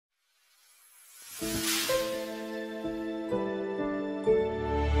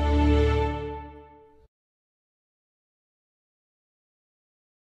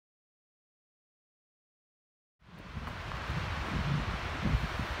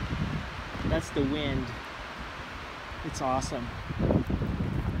That's the wind. It's awesome.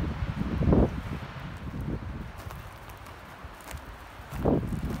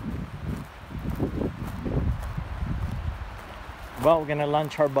 Well, we're gonna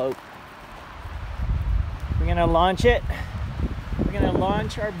launch our boat. We're gonna launch it. We're gonna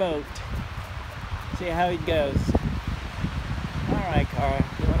launch our boat. See how it goes. All right, Cara.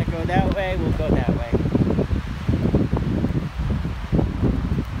 You wanna go that way? We'll go that way.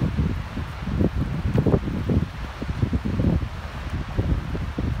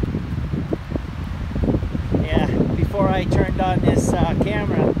 Yeah. Before I turned on this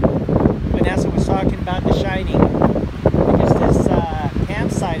camera, Vanessa was talking about The Shining. This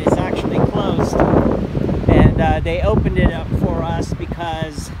campsite is actually closed, and they opened it up for us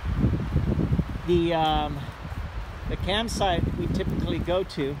because the campsite we typically go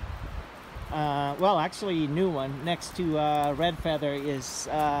to, well, actually a new one next to Red Feather is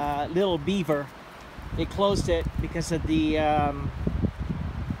Little Beaver. They closed it because of the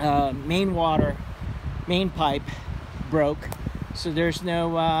main pipe broke, so there's no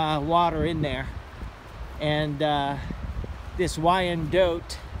water in there. And this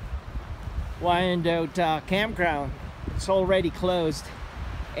Wyandotte Campground, it's already closed,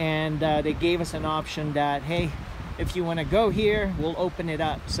 and they gave us an option that, hey, if you want to go here, we'll open it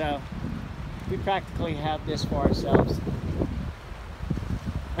up. So we practically have this for ourselves.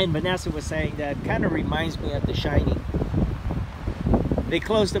 And Vanessa was saying that kind of reminds me of The Shining. They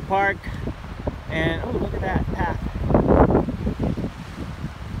closed the park, and oh, look at that path.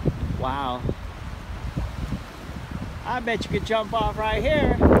 Wow. I bet you could jump off right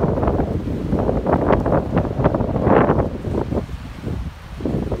here. Yeah,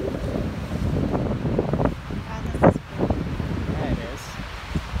 it is.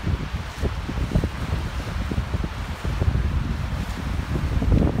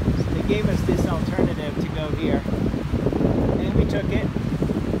 So they gave us this alternative to go here, and we took it.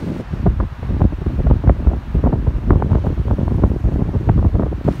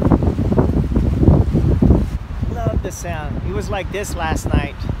 Sound. It was like this last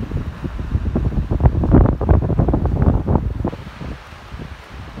night.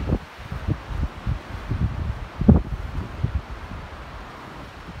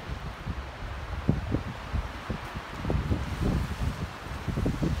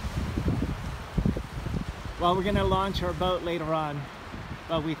 Well, we're gonna launch our boat later on,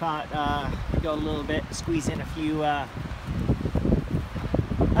 but we thought we'd go a little bit, squeeze in a few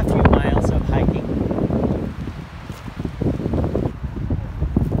miles of hiking.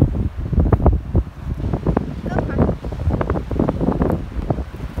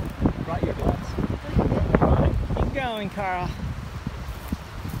 Cara,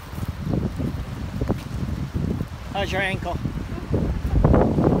 how's your ankle?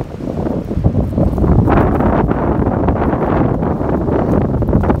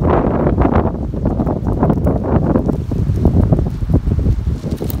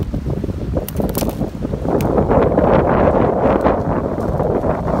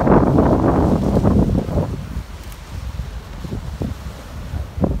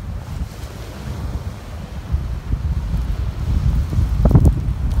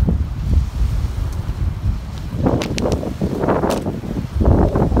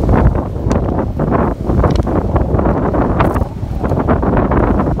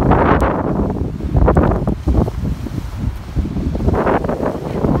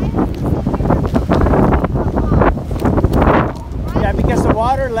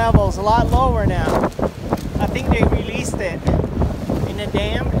 Level's a lot lower now. I think they released it in the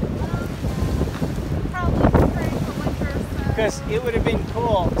dam. Probably preparing for winter. Because it would have been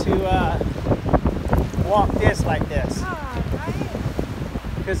cool to walk this like this. Right.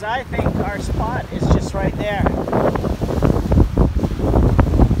 Because I think our spot is just right there. See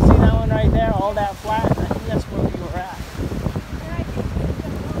that one right there? All that flat? I think that's where we were at.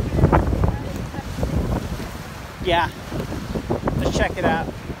 Yeah. Let's check it out.